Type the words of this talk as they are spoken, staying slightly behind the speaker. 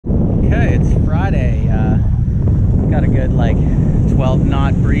Okay, it's Friday. Got a good like 12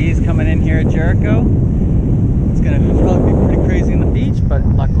 knot breeze coming in here at Jericho. It's gonna probably be pretty crazy in the beach, but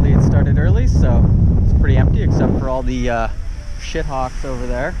luckily it started early, so it's pretty empty except for all the shit hawks over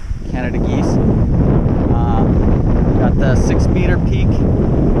there, Canada geese. Got the 6-meter peak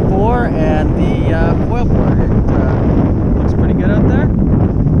 4 and the foil board. It looks pretty good out there.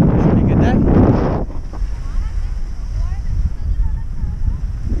 Should be a good day.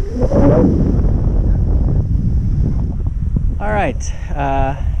 Alright,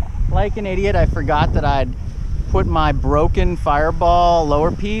 like an idiot, I forgot that I'd put my broken Fireball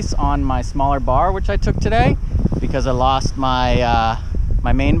lower piece on my smaller bar, which I took today, because I lost my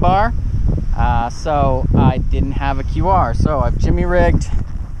my main bar. So I didn't have a QR, so I've jimmy rigged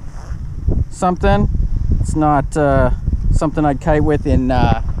something. It's not something I'd kite with in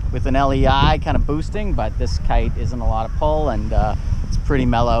with an LEI kind of boosting, but this kite isn't a lot of pull and it's pretty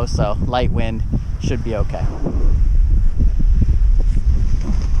mellow, so light wind should be okay.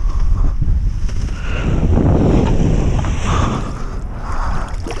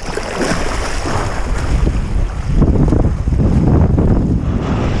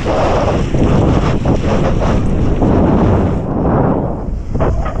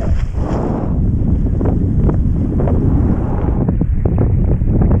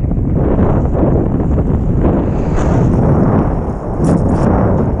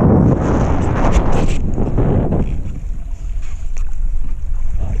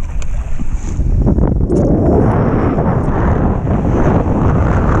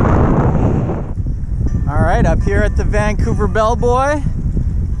 Up here at the Vancouver Bellboy,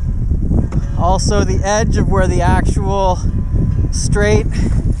 also the edge of where the actual straight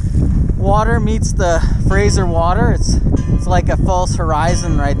water meets the Fraser water. It's like a false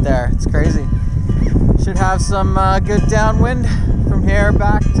horizon right there. It's crazy. Should have some good downwind from here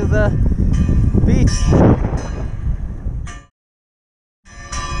back to the beach.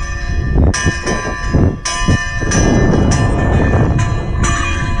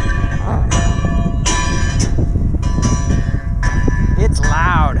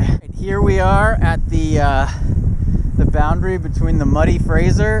 Here we are at the boundary between the muddy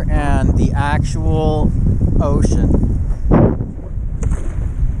Fraser and the actual ocean.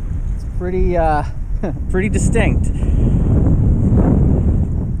 It's pretty pretty distinct.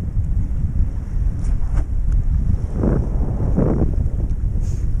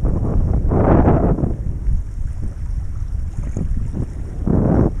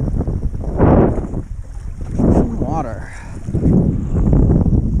 Some water.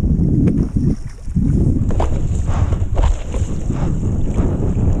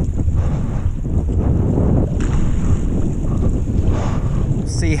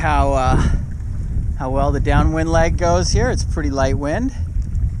 See how well the downwind leg goes here. It's pretty light wind,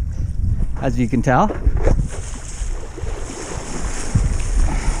 as you can tell.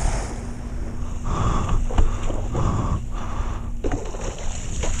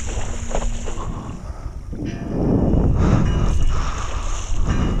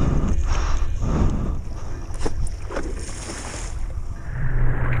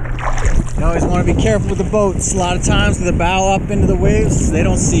 You always want to be careful with the boats. A lot of times with the bow up into the waves, they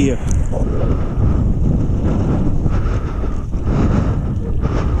don't see you.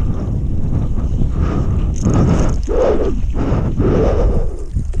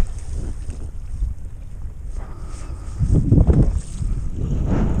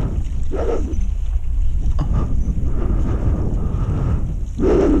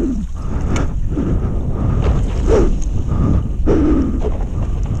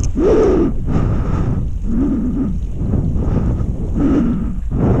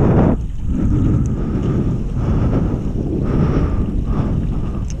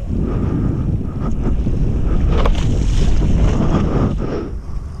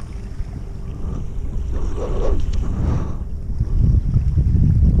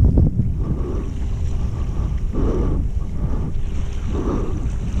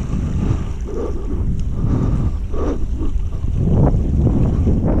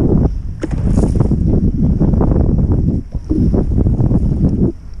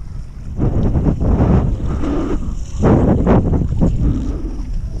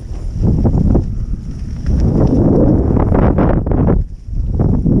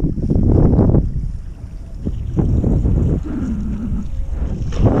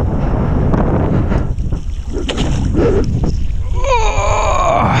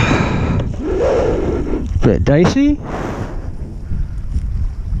 Bit dicey.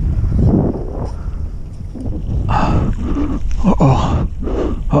 Uh-oh.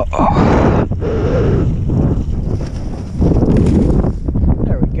 Uh-oh.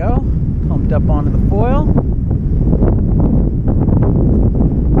 There we go. hopped up onto the foil.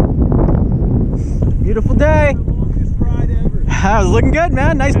 Beautiful day. Longest ride ever. That was looking good,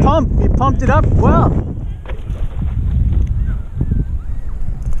 man. Nice pump. You pumped it up well.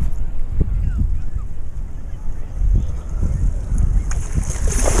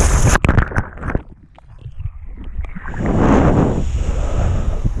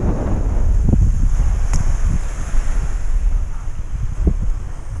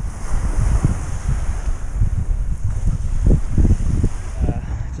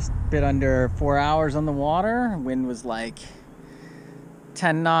 Bit under 4 hours on the water. Wind was like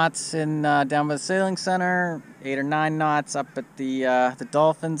 10 knots in down by the sailing center, 8 or 9 knots up at the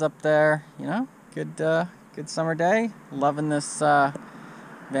dolphins up there. You know, good summer day. Loving this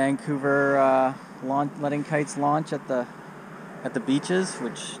Vancouver letting kites launch at the beaches,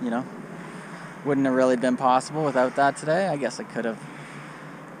 which, you know, wouldn't have really been possible without that today. I guess I could have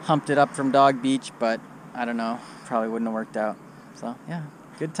humped it up from Dog Beach, but I don't know, probably wouldn't have worked out. So yeah,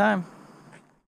 good time.